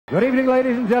Good evening,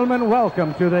 ladies and gentlemen.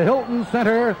 Welcome to the Hilton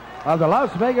Center of the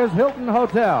Las Vegas Hilton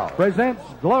Hotel. Presents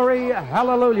Glory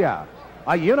Hallelujah,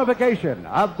 a unification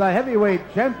of the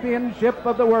Heavyweight Championship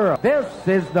of the world. This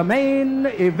is the main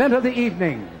event of the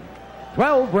evening.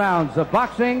 12 rounds of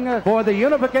boxing for the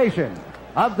unification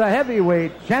of the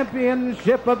Heavyweight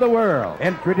Championship of the world.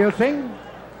 Introducing,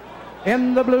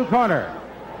 in the blue corner,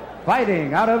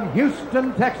 fighting out of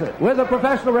Houston, Texas, with a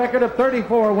professional record of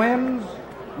 34 wins,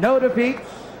 no defeats,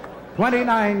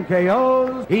 29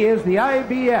 KOs. He is the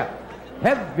IBF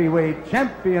Heavyweight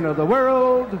Champion of the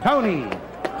world, Tony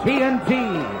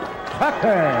TNT Tucker.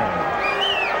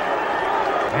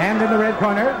 And in the red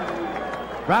corner,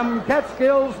 from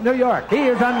Catskills, New York, he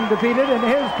is undefeated in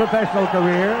his professional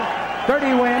career, 30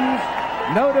 wins,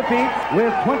 no defeats,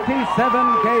 with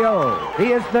 27 KOs.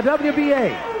 He is the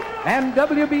WBA and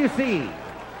WBC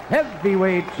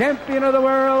Heavyweight Champion of the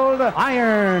world,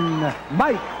 Iron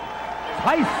Mike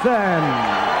Tyson.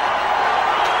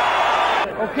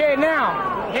 Okay,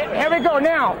 now, here we go.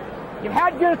 Now, you've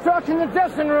had your instructions in the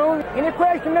dressing room. Any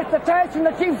question, Mr. Tyson,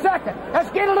 the chief second. Let's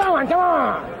get it on. Come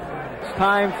on. It's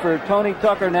time for Tony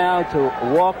Tucker now to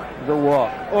walk the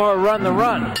walk, or run the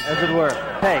run, as it were.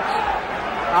 Takes.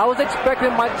 I was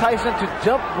expecting Mike Tyson to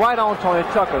jump right on Tony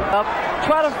Tucker,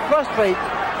 try to frustrate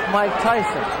Mike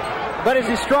Tyson. But as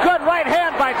he struck, good right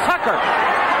hand by Tucker.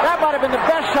 That might have been the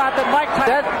best shot that Mike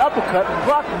Tyson. That uppercut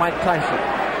blocked Mike Tyson.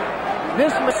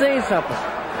 This must say something.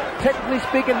 Technically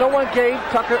speaking, no one gave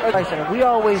Tucker a Tyson. And we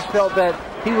always felt that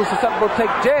he was susceptible to take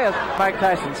jabs. Mike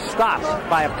Tyson stopped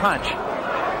by a punch.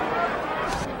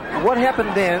 What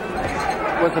happened then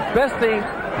was the best thing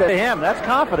to him. That's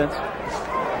confidence.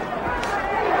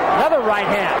 Another right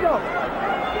hand.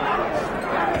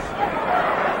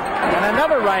 And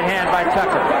another right hand by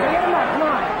Tucker. Come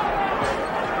on.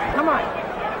 Come on.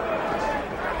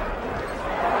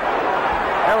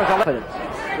 There was evidence.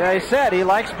 Yeah, he said he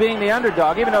likes being the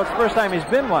underdog, even though it's the first time he's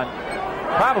been one.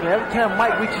 Probably every time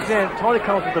Mike reaches in, Tony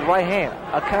comes with the right hand,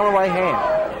 a counter right hand.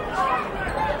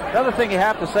 Another thing you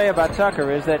have to say about Tucker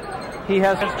is that he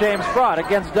has James fought.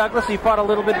 Against Douglas, he fought a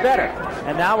little bit better.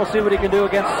 And now we'll see what he can do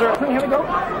against Sir. Here we go.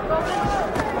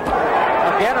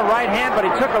 Again, a right hand, but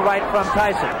he took a right from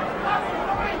Tyson.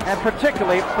 And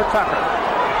particularly for Tucker.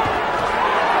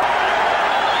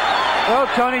 Well,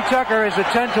 Tony Tucker is a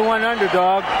 10-1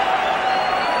 underdog.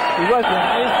 He wasn't.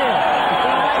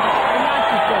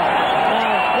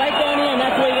 Right down in,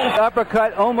 that's where you're gonna...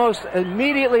 Uppercut almost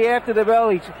immediately after the bell.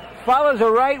 He follows a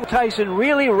right. Tyson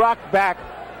really rocked back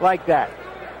like that.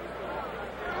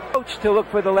 Coach to look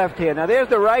for the left hand. Now there's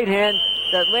the right hand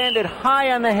that landed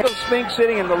high on the head of Spinks,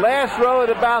 sitting in the last row of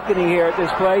the balcony here at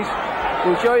this place.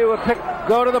 We'll show you a pick.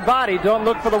 Go to the body. Don't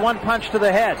look for the one punch to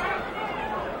the head.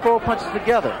 4 punches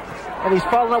together. And he's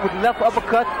following up with left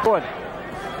uppercut. Good.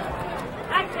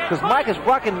 Because Mike is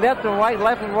rocking left and right,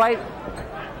 left and right.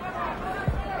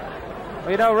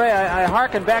 Well, you know, Ray, I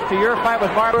hearken back to your fight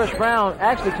with Mark. First round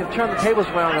actually can turn the tables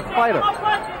around on a fighter.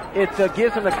 It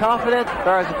gives him the confidence.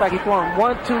 Whereas, in fact, he's going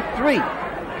 1, 2, 3.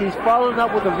 He's following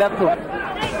up with a left hook.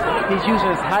 He's using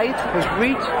his height, his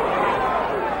reach.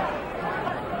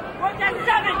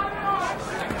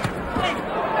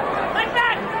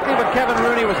 See what Kevin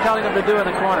Rooney was telling him to do in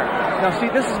the corner. Now, see,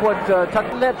 this is what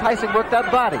Tucker let Tyson work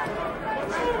that body.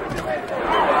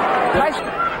 Tyson.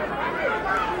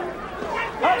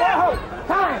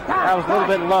 That was a little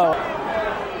bit low.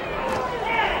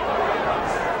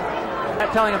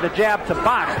 Not telling him to jab to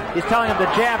box. He's telling him to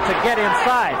jab to get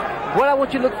inside. What I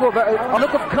want you to look for, a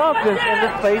look of confidence in the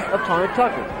face of Tony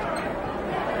Tucker.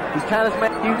 He's kind of,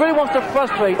 he really wants to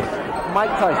frustrate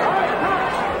Mike Tyson.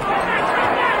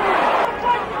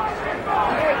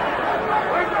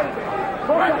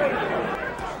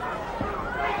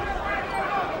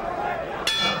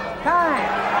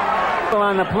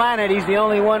 On the planet, he's the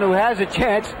only one who has a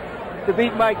chance to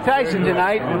beat Mike Tyson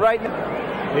tonight. And right now,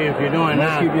 if you're doing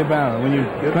that, keep your balance. When you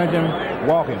punch him,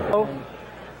 walking.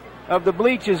 Of the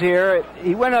bleachers here,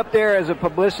 he went up there as a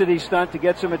publicity stunt to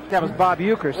get some. That was Bob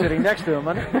Uecker sitting next to him.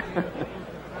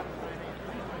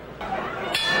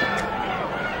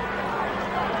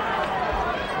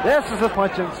 This is a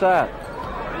punch inside.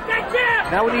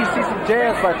 Now we need to see some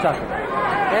jabs by Tucker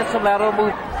and some lateral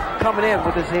move coming in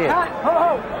with his head.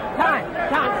 Time,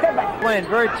 step back. Playing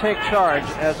very take charge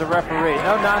as a referee.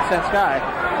 No nonsense guy.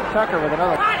 Tucker with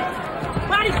another.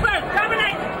 Body first,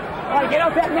 dominate. All right, get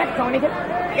off that neck, Tony.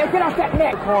 Get off that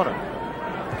neck. Corner.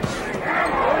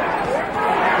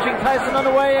 Tyson on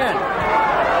the way in.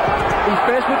 He's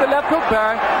finished with the left hook,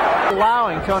 Barry.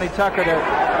 Allowing Tony Tucker to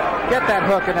get that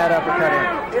hook and that uppercut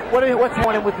in. What's the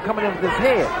point with coming in with his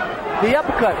head? The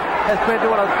uppercut. has been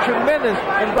doing a tremendous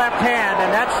in left hand,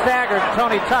 and that staggered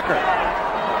Tony Tucker.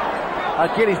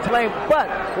 Getting lame, but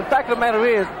the fact of the matter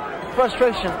is,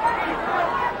 frustration.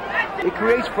 It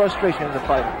creates frustration in the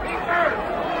fight.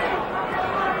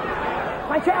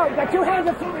 Watch out! You got two hands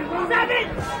up. 7.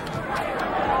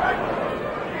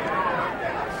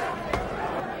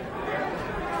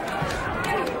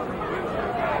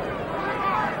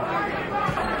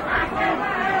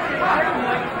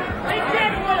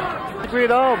 Agree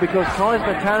at all because Tony's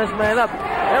been tying his man up.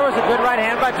 There was a good right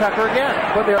hand by Tucker again,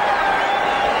 but there.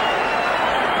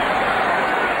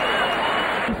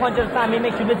 Punch at a time, he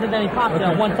makes you listen, then he pops it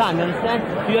at one time. You understand?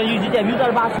 You gotta use your jab. You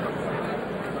gotta box. You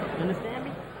understand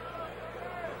me?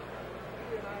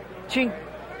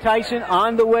 Tyson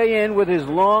on the way in with his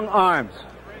long arms.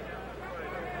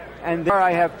 And there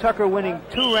I have Tucker winning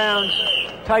 2 rounds,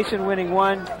 Tyson winning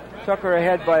 1, Tucker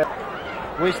ahead by.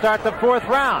 We start the 4th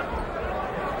round.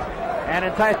 And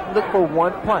in Tyson look for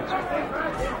 1 punch.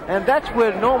 And that's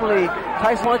where normally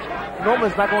Tyson normally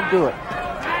is not going to do it.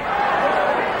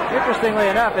 Interestingly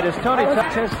enough, it is Tony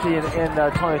intensity in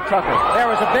Tony Tucker. There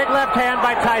was a big left hand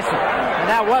by Tyson, and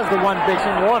that was the one big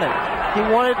thing he wanted. He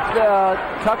wanted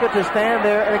Tucker to stand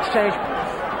there and exchange.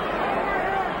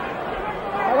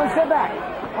 I want to sit back.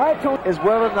 All right, Tony. As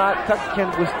well as not, Tucker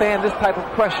can withstand this type of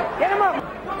pressure. Get him up.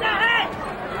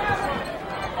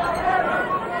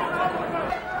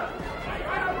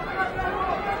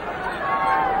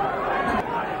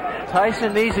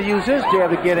 Tyson needs to use his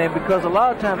jab to get in because a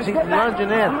lot of times he's lunging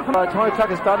in. Tony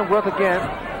Tucker's starting to work again.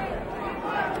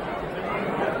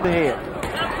 The head.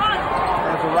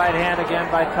 There's a right hand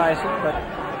again by Tyson, but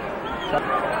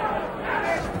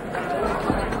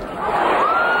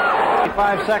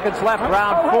 5 seconds left,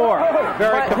 round 4.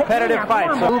 Very competitive fight.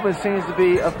 So movement seems to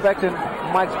be affecting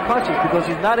Mike's punches because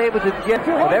he's not able to get.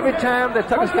 But every time that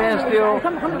Tucker stands still,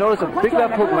 you notice a big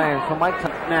left hook lands from Mike.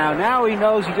 Now he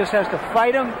knows he just has to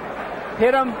fight him.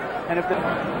 Hit him, and if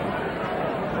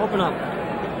open up.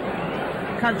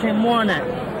 Concentrate more on that.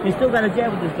 You still got to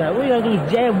jab with this guy. What you got to do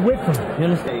is jab with him. You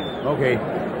understand? Okay.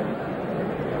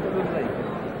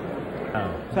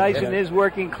 Tyson is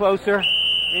working closer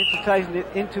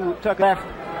into Tucker left,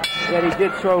 that he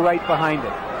did throw right behind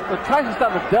it. But Tyson's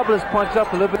starting to double his punch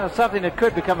up a little bit. Something that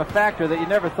could become a factor that you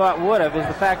never thought would have is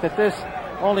the fact that this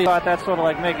only thought that's sort of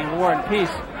like making War and Peace.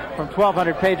 From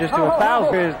 1,200 pages to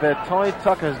 1,000 is that Tony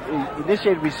Tucker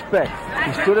initiated respect.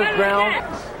 He stood his ground.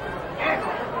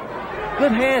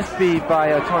 Good hand speed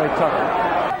by Tony Tucker.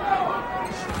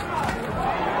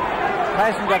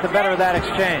 Tyson got the better of that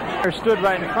exchange. He stood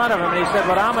right in front of him and he said,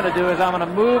 what I'm going to do is I'm going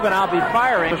to move and I'll be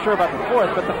firing. I'm not sure about the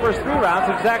 4th, but the first 3 rounds,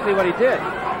 exactly what he did.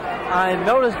 I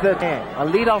noticed that a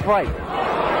lead-off right.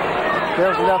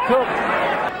 There's a left hook.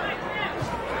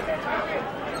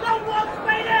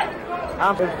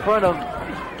 I'm in front of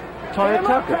Tony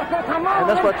Tucker, and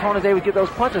that's why Tony's able to get those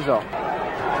punches off.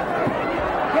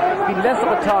 Be less of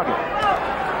a target.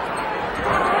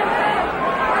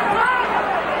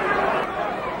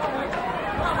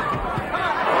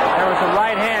 There was a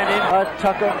right hand in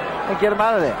Tucker and get him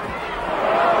out of there.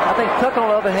 I think Tucker, on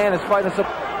the other hand, is fighting some.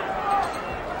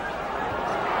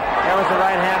 There was a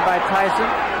right hand by Tyson.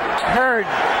 Heard,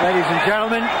 ladies and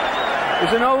gentlemen.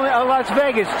 It's a Las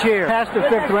Vegas cheer. Past the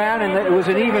 5th round, and it was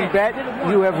an even bet.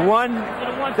 You have won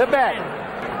the bet.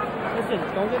 Listen,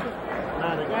 don't get this. I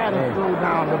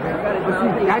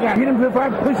got to hit him before I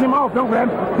push him off. Don't grab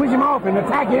him. Push him off and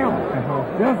attack him.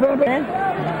 You understand, man?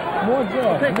 More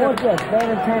just.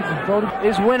 Better intention, Brody.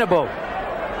 Is winnable.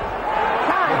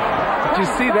 But you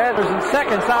see that? There's in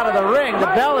seconds out of the ring. The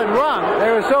bell had rung. They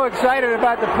were so excited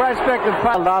about the prospect of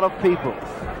a lot of people.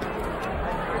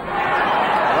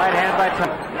 Right hand by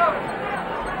Tyson.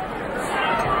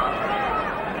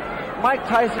 Mike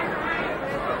Tyson,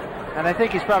 and I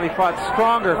think he's probably fought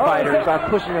stronger fighters by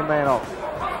pushing a man off.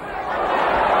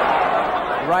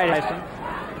 Right Tyson.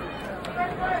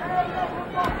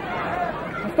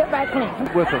 Step back clean.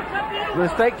 With him. The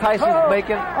mistake Tyson's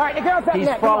making, he's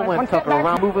following Tucker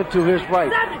around, moving to his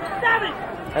right.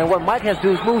 And what Mike has to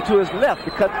do is move to his left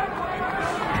to cut.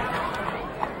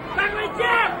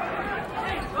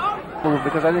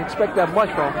 Because I didn't expect that much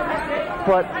from him.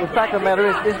 But the fact of the matter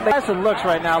is, Tyson looks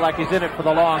right now like he's in it for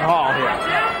the long haul here.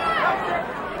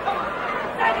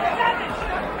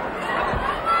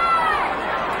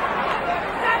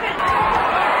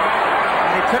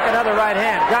 And he took another right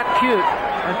hand, got cute,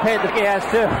 and paid the he has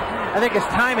too. I think his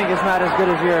timing is not as good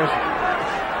as yours.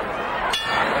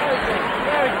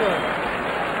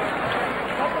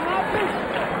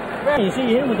 You see, you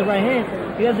hit him with the right hand.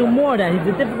 You got to do more of that. He's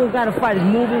a difficult guy to fight. He's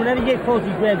moving. Whenever you get close,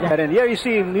 he grabs that. And here you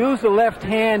see him use the left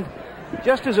hand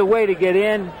just as a way to get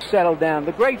in, settle down.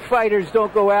 The great fighters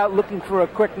don't go out looking for a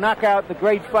quick knockout. The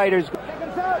great fighters.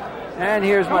 And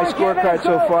here's my scorecard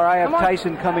so far. I have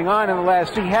Tyson coming on in the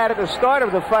last. He had at the start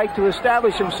of the fight to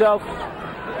establish himself.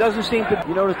 Doesn't seem to.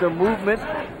 You notice the movement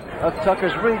of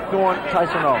Tucker's really throwing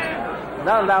Tyson off.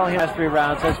 Not allowing him. Last 3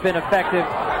 rounds has been effective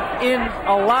in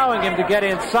allowing him to get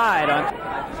inside.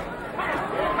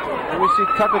 And we see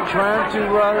Tucker trying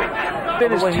to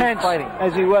finish tense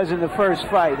as he was in the first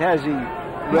fight, has he,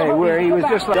 Ray? Where he was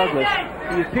just like Douglas.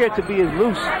 He appeared to be as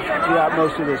loose throughout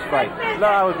most of this fight. No,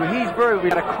 I would agree. He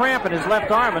had a cramp in his left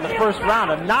arm in the first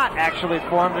round, a knot actually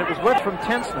formed. It was with from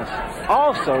tenseness.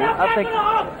 Also, I think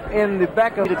in the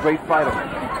back of the great fighter.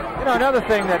 You know, another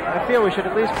thing that I feel we should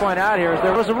at least point out here is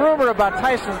there was a rumor about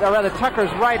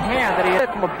Tucker's right hand that he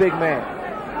hit from a big man.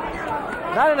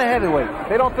 Not in a heavyweight.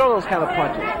 They don't throw those kind of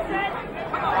punches.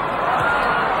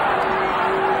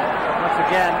 Once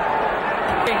again,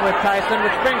 with Tyson,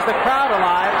 which brings the crowd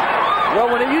alive. Well,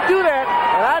 when you do that,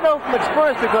 and I know from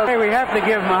experience, because we have to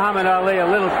give Muhammad Ali a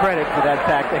little credit for that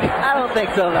tactic. I don't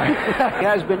think so, though. He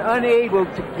has been unable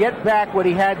to get back what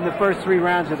he had in the first 3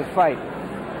 rounds of the fight.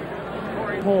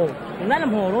 Hold. Don't let him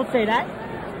hold. Don't say that.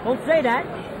 Don't say that.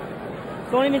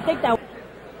 Don't even think that.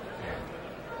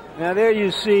 Now there you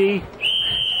see,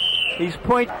 he's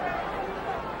pointing.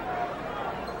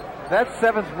 That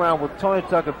 7th round with Tony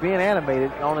Tucker being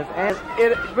animated on his hand,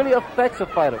 it really affects a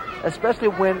fighter, especially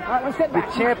when the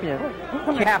champion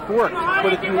half works.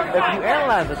 But if you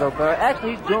analyze it though, bro,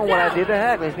 actually he's doing what I did to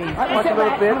Hagler. He's punching a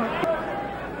little bit.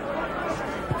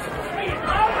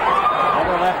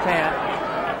 Over left hand.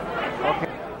 Okay.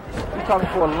 He's talking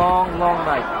for a long, long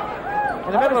night.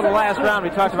 In the middle of the last round, we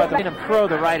talked about him throw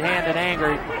the right hand in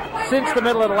anger. Since the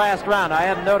middle of the last round, I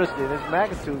hadn't noticed it. This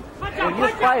magnitude. When you're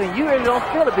fighting, you really don't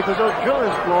feel it because those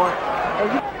adrenaline's flowing.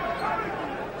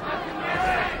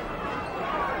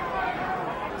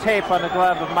 And tape on the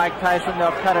glove of Mike Tyson.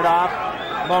 They'll cut it off.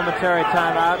 Momentary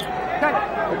timeout.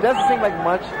 It doesn't seem like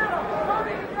much.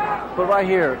 But right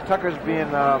here, Tucker's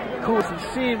being cool. He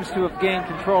seems to have gained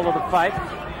control of the fight.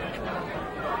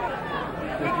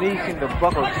 His knees seem to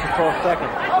buckle just for a second.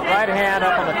 Right hand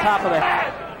up on the top of the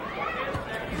head.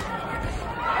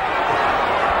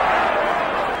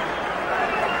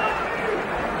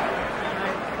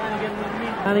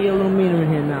 Trying to get a little meaner in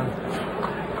here now.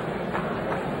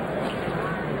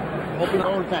 Open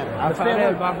all the time. I found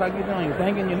that box like you're doing. You're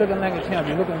thinking you're looking like a champ.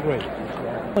 You're looking great.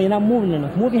 You're not moving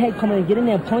enough. Move your head, come in and get in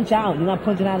there and punch out. You're not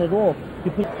punching out at all.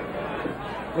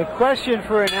 The question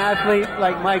for an athlete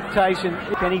like Mike Tyson,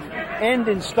 can he end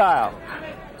in style?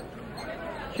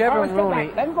 Kevin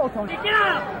Rooney. Let him go, Tony.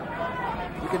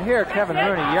 You can hear Kevin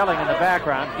Rooney yelling in the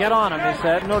background. Get on him, he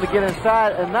said. In order to get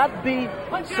inside and not be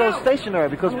so stationary,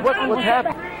 because what's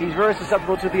happening, he's very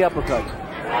susceptible to the uppercuts.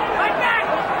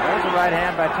 There's a right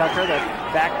hand by Tucker.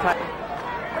 That back tight.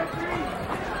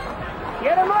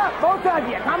 Get him up, both of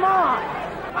you. Come on.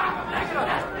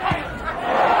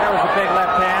 That was a big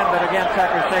left hand, but again,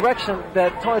 Tucker's the direction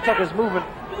that Tony Tucker's moving,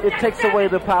 it takes away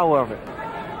the power of it.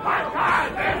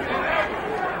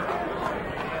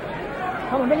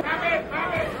 Come on, baby. Right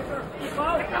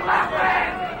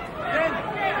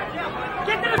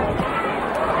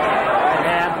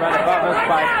hand right above us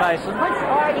by Tyson.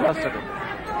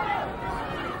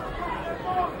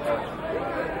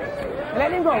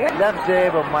 Let him go. Left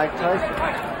jab of Mike Tyson.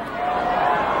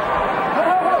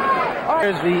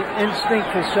 There's the instinct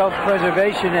for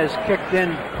self-preservation has kicked in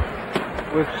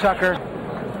with Tucker.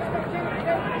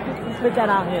 Spit that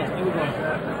out here. Here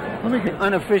we go.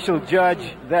 Unofficial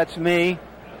judge, that's me.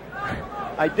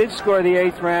 I did score the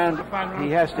 8th round. He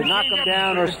has to knock him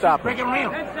down or stop him.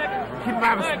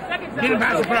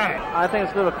 I think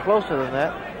it's a little closer than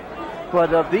that.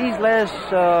 But of these last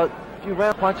few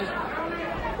round punches,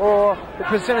 or the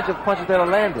percentage of punches that are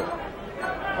landed,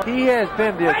 he has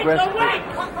been the aggressor.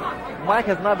 Mike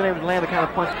has not been able to land the kind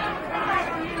of punch.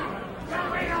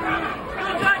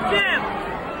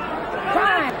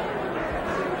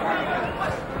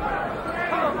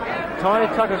 Tony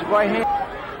Tucker's right hand.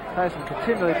 Tyson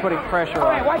continually putting pressure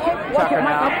on Tucker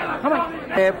now. Come on.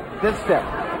 Jab, then step.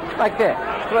 Like that.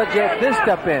 Throw a jab, then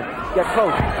step in. Get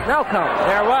close. Now come.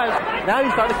 There was. Now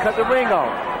he's starting to cut the ring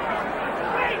off.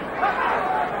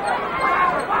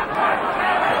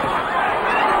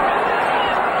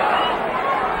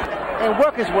 And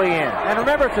work his way in. And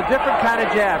remember, it's a different kind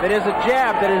of jab. It is a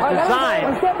jab that is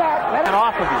designed and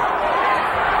off of you.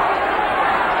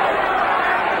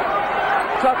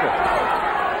 Tucker.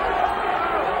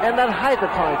 And that height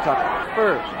of Tony Tucker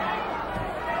first.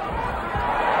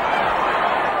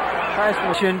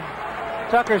 Tyson.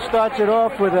 Tucker starts it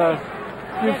off with a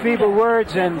few feeble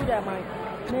words and...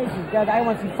 I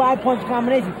want to see 5 punch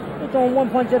combinations. He's throwing 1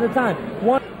 punch at a time.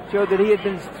 Showed that he had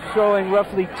been throwing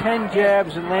roughly 10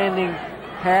 jabs and landing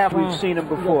half. We've seen him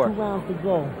before. You got 2 rounds to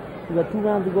go. You got 2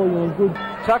 rounds to go. You're in good.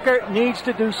 Tucker needs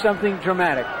to do something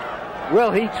dramatic.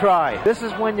 Will he try? This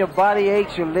is when your body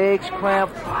aches, your legs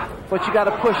cramp, but you got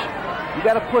to push. You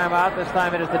got to push. Time out. This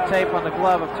time it is the tape on the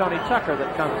glove of Tony Tucker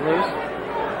that comes loose.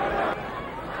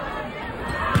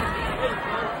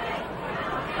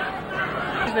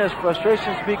 There's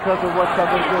frustrations because of what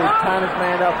Tucker's doing. Time his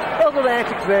man up. Those are the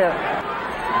antics there.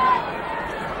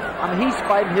 I mean, he's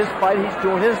fighting his fight. He's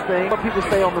doing his thing. What people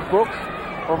say on the books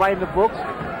or writing the books.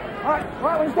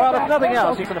 Well, if nothing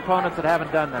else, he's an opponents that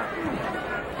haven't done that.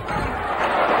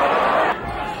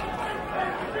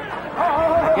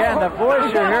 Again, the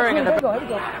voice you're hearing in the... Come on,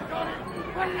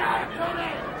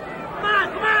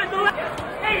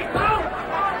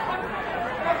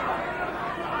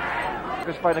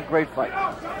 Tucker's fighting a great fight.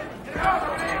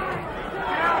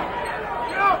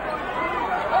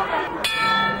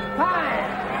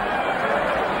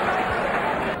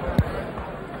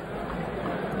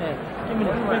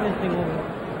 Bring this thing over.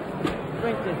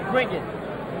 Bring it.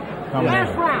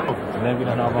 Last round.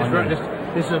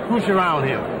 This is a crucial round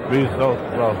here. Please, so. I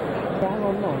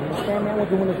don't know. You understand, man? I want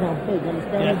to win this round big. You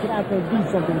understand? Yeah. Get out there and do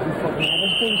something with this fucking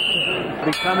round.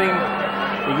 Becoming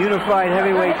the unified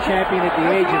heavyweight champion at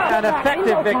the age of... An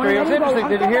effective victory. It was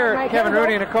interesting to hear Kevin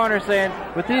Rooney in the corner saying,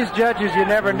 with these judges, you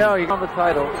never know. You on the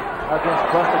title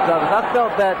against Buster Douglas. I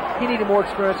felt that he needed more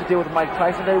experience to deal with Mike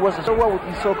Tyson. That he wasn't so well with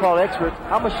these so-called experts.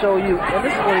 I'm going to show you, and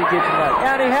this is what he did tonight.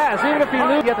 And he has. Even if he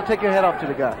loses, you have to take your head off to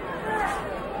the guy.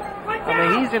 I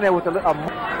mean, he's in there with a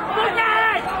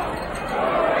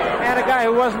and a guy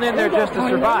who wasn't in there just to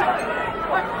survive.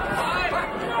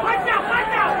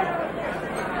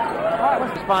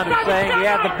 Responded saying he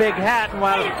had the big hat, and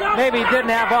while maybe he didn't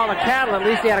have all the cattle, at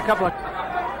least he had a couple of...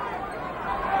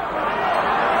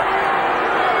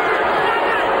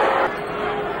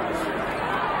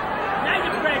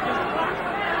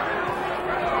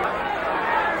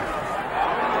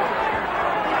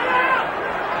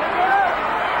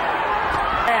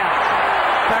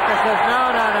 Tucker says, no,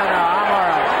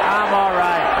 I'm all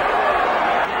right.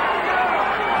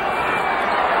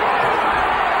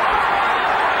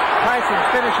 Tyson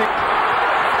finishing.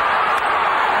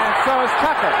 And so is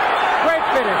Tucker. Great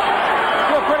finish.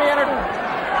 Feel pretty entertaining.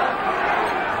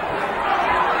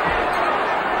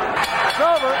 It's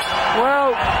over.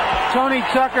 Well, Tony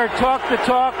Tucker talked the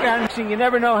talk, and you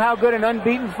never know how good an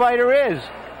unbeaten fighter is.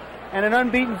 And an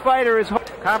unbeaten fighter is...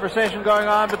 Conversation going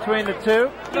on between the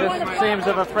two. This seems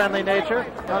of a friendly nature.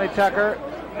 Tony Tucker,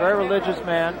 very religious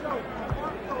man.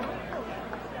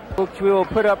 Which we will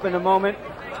put up in a moment.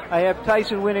 I have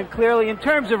Tyson winning clearly. In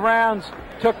terms of rounds,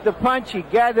 took the punch, he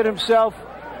gathered himself,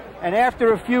 and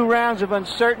after a few rounds of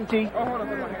uncertainty...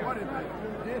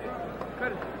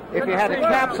 If you had to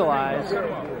capsulize...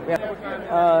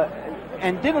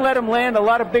 and didn't let him land a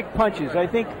lot of big punches, I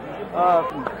think,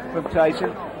 from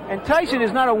Tyson. And Tyson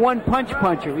is not a one-punch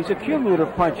puncher. He's a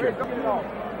cumulative puncher.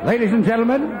 Ladies and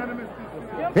gentlemen,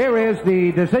 here is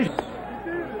the decision.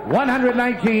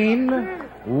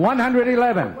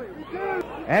 119-111.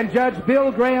 And Judge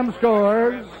Bill Graham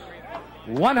scores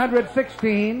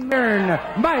 116.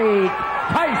 Mike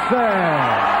Tyson.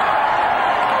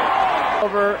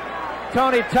 Over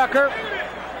Tony Tucker.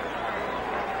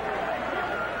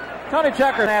 Tony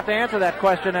Tucker doesn't have to answer that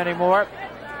question anymore.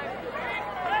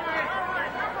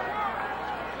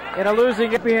 In a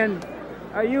losing champion,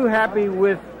 are you happy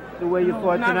with the way you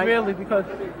fought tonight? Not really, because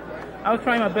I was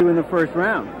trying my best in the first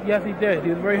round. Yes, he did. He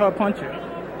was a very hard puncher.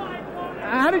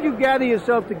 How did you gather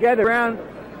yourself together around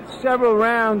several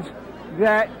rounds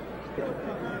that...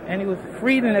 And he was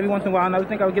freezing every once in a while, and I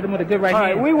think I would get him with a good right hand.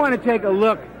 All right, we want to take a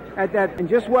look at that and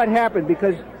just what happened,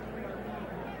 because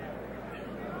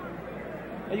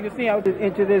as you can see, I was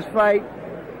into this fight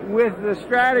with the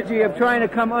strategy of trying to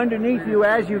come underneath you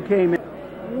as you came in.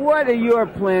 What are your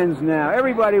plans now?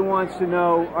 Everybody wants to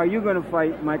know, are you going to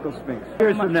fight Michael Spinks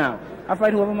years from now? I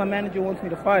fight whoever my manager wants me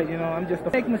to fight. You know, I'm just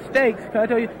make mistakes. Can I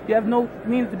tell you, you have no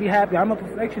means to be happy. I'm a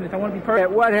perfectionist. I want to be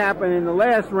perfect. What happened in the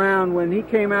last round when he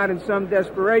came out in some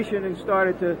desperation and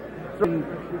started to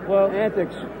throw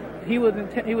antics? He was a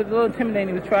little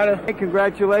intimidating. He was trying to... Hey,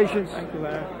 congratulations. Thank you,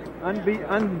 Larry.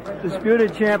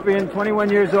 Undisputed champion, 21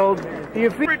 years old.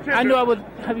 I knew I was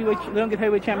youngest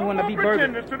heavyweight champion when I beat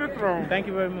Berger. Thank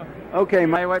you very much. Okay,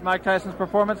 evaluate Mike Tyson's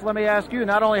performance. Let me ask you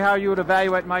not only how you would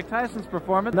evaluate Mike Tyson's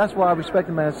performance. That's why I respect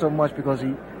the man so much, because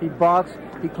he boxed,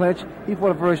 he clinched, he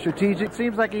fought very strategic. It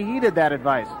seems like he heeded that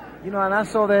advice. You know, and I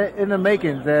saw that in the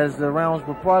makings as the rounds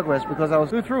were progress, because I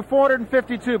was who threw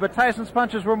 452, but Tyson's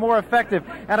punches were more effective.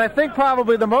 And I think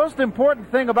probably the most important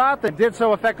thing about them, did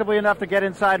so effectively enough to get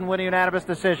inside and win a unanimous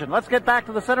decision. Let's get back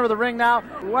to the center of the ring now.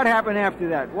 What happened after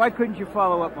that? Why couldn't you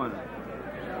follow up on it?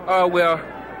 Oh, well,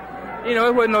 you know,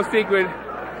 it wasn't no secret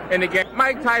in the game.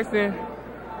 Mike Tyson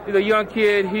is a young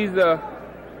kid. He's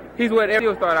what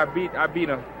everyone thought I beat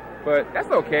him. But that's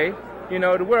okay. You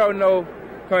know, the world knows.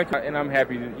 And I'm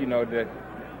happy, you know, that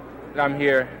I'm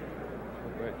here.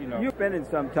 But, you know. You've been in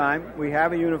some time. We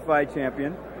have a unified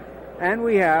champion, and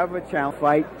we have a challenge.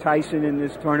 Fight Tyson in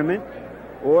this tournament,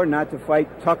 or not to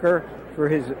fight Tucker for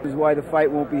his is why the fight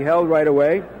won't be held right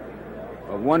away.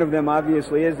 One of them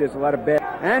obviously is. There's a lot of bad.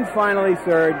 And finally,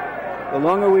 third, the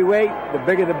longer we wait, the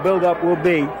bigger the buildup will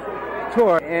be.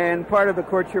 Tour. And part of the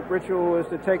courtship ritual was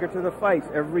to take her to the fights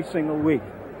every single week.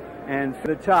 And for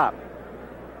the top.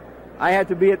 I had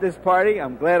to be at this party.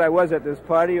 I'm glad I was at this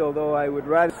party, although I would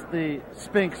rather... The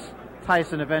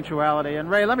Spinks-Tyson eventuality. And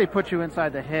Ray, let me put you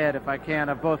inside the head, if I can,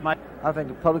 of both Mike. I think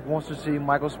the public wants to see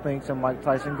Michael Spinks and Mike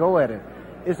Tyson go at it.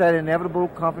 It's that inevitable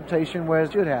confrontation where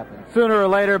it should happen. Sooner or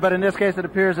later, but in this case it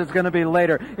appears it's going to be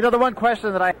later. You know, the one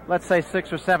question that let's say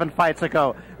 6 or 7 fights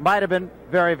ago, might have been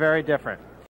very, very different.